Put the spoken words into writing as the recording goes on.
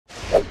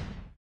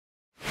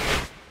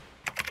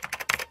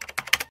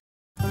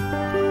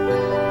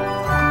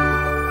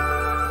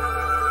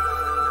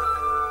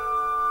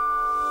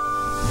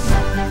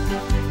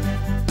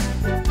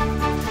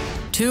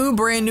2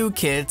 brand new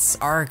kits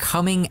are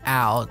coming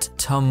out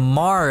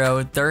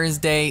tomorrow,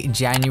 Thursday,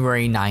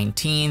 January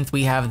 19th.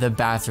 We have the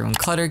Bathroom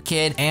Clutter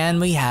kit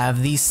and we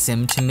have the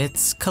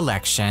Simtimates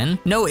collection.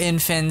 No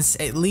infants,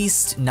 at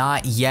least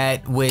not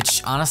yet,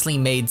 which honestly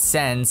made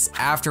sense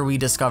after we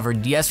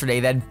discovered yesterday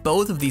that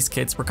both of these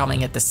kits were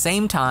coming at the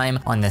same time,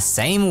 on the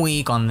same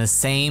week, on the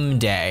same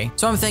day.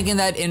 So I'm thinking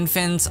that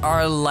infants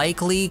are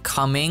likely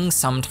coming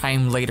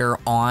sometime later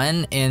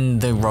on in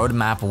the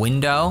roadmap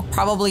window,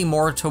 probably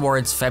more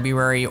towards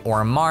February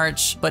or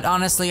March, but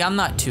honestly, I'm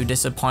not too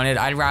disappointed.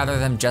 I'd rather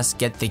them just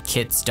get the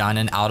kits done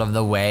and out of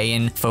the way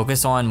and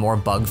focus on more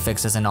bug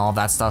fixes and all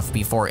that stuff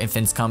before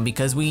infants come,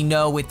 because we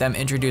know with them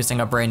introducing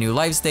a brand new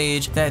life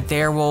stage that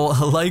there will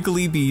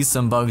likely be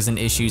some bugs and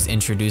issues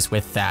introduced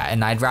with that,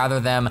 and I'd rather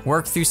them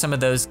work through some of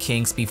those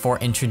kinks before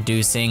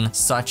introducing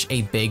such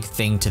a big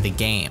thing to the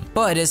game.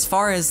 But as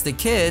far as the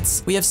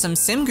kits, we have some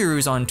sim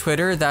gurus on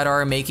Twitter that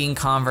are making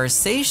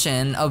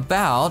conversation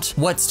about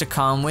what's to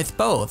come with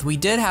both. We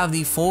did have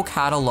the full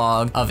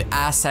catalog of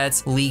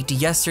assets leaked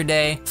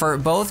yesterday for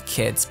both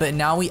kits, but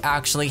now we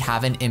actually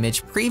have an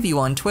image preview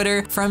on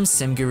Twitter from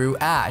Sim Guru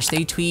Ash.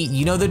 They tweet,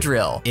 you know the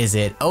drill. Is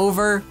it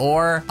over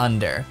or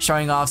under?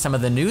 Showing off some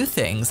of the new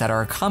things that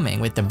are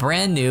coming with the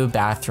brand new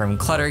Bathroom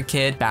Clutter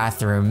kit,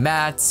 bathroom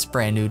mats,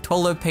 brand new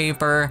toilet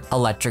paper,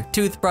 electric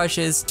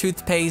toothbrushes,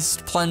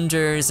 toothpaste,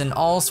 plungers, and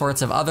all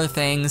sorts of other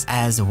things,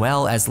 as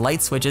well as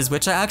light switches,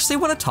 which I actually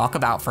want to talk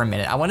about for a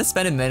minute. I want to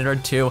spend a minute or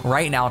two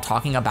right now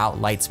talking about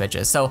light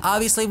switches. So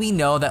obviously we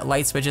know that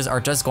light switches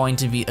are just going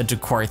to be a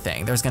decor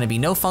thing. There's going to be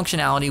no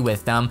functionality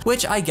with them,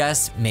 which I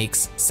guess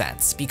makes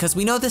sense because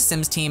we know the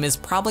Sims team is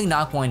probably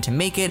not going to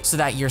make it so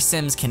that your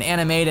Sims can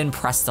animate and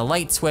press the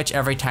light switch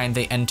every time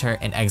they enter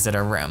and exit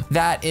a room.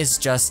 That is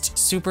just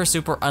super,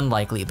 super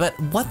unlikely, but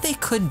what they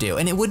could do,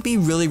 and it would be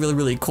really, really,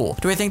 really cool.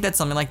 Do I think that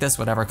something like this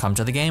would ever come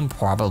to the game?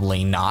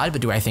 Probably not,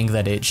 but do I think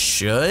that it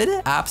should?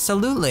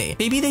 Absolutely.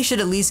 Maybe they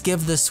should at least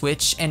give the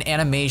switch an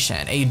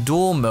animation, a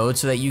dual mode,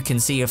 so that you can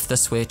see if the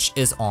switch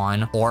is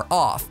on or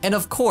off. And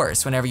of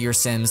course, whenever your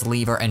Sims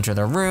leave or enter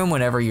the room,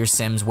 whenever your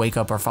Sims wake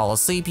up or fall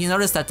asleep, you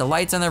notice that the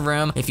lights in the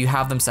room, if you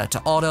have them set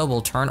to auto,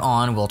 will turn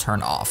on, will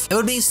turn off. It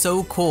would be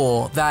so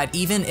cool that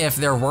even if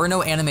there were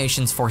no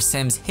animations for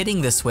Sims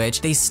hitting the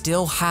switch, they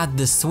still had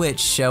the switch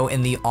show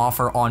in the off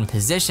or on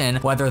position,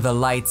 whether the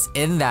lights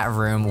in that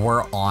room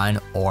were on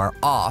or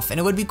off. And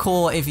it would be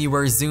cool if you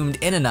were zoomed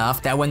in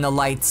enough that when the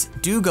lights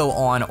do go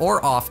on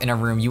or off in a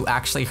room, you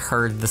actually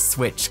heard the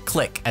switch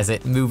click as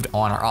it moved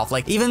on or off.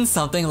 Like even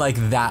something like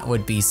that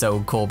would be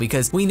so cool,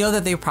 because we know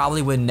that they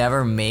probably would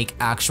never make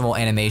actual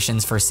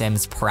animations for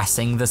Sims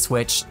pressing the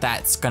switch.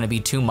 That's gonna be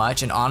too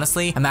much. And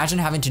honestly, imagine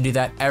having to do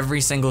that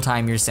every single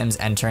time your Sims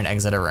enter and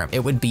exit a room. It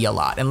would be a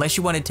lot, unless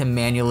you wanted to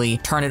manually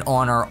turn it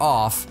on or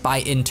off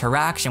by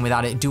interaction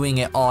without it doing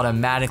it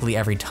automatically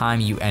every time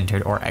you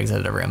entered or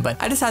exited a room.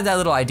 But I just had that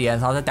little idea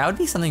and thought that that would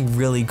be something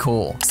really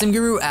cool.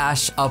 SimGuru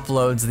Ash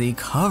uploads the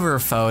cover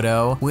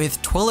photo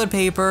with toilet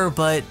paper,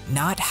 but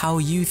not how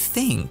you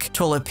think.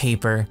 Toilet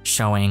paper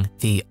showing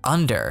the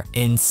under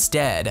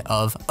instead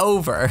of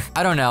over.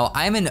 I don't know,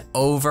 I'm an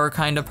over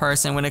kind of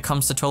person when it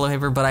comes to toilet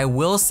paper, but I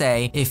will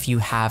say if you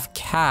have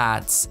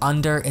cats,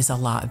 under is a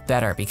lot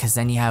better because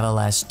then you have a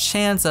less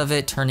chance of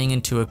it turning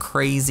into a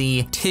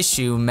crazy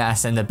tissue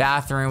mess in the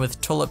bathroom with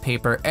toilet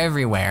paper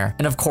everywhere.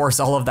 And of course,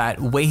 all of that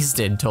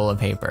wasted toilet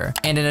paper.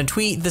 And in a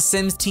tweet, the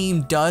Sims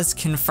team does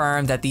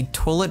confirm that the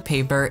toilet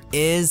paper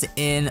is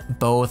in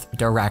both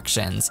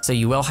directions. So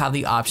you will have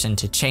the option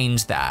to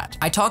change that.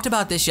 I talked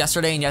about this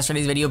yesterday in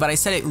yesterday's video, but I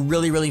said it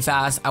really, really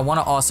fast. I want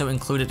to also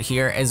include it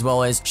here as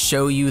well as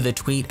show you the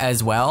tweet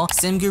as well.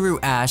 SimGuru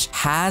Ash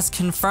has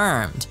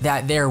confirmed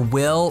that there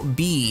will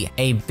be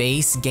a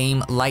base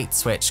game light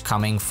switch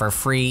coming for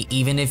free,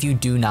 even if you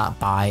do not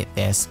buy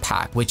this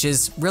pack, which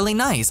is really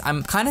nice.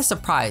 I'm kind of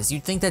surprised.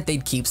 You'd think that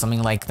they'd keep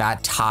something like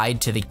that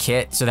tied to the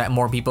kit so that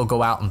more people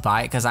go out and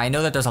buy it, because I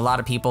know that there's a lot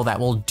of people that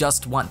will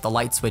just want the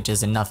light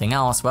switches and nothing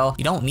else. Well,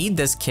 you don't need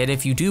this kit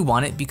if you do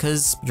want it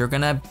because you're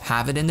gonna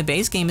have it in the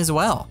base game as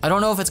well. I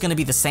don't know if it's gonna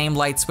be the same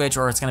light switch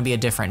or it's gonna be a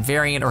different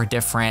variant or a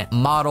different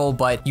model,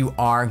 but you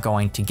are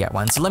going to get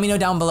one. So let me know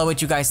down below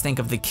what you guys think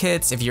of the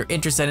kits, if you're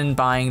interested in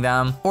buying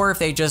them, or if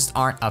they just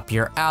aren't up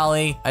your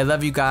alley. I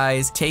love you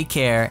guys, take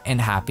care, and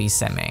happy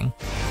simming.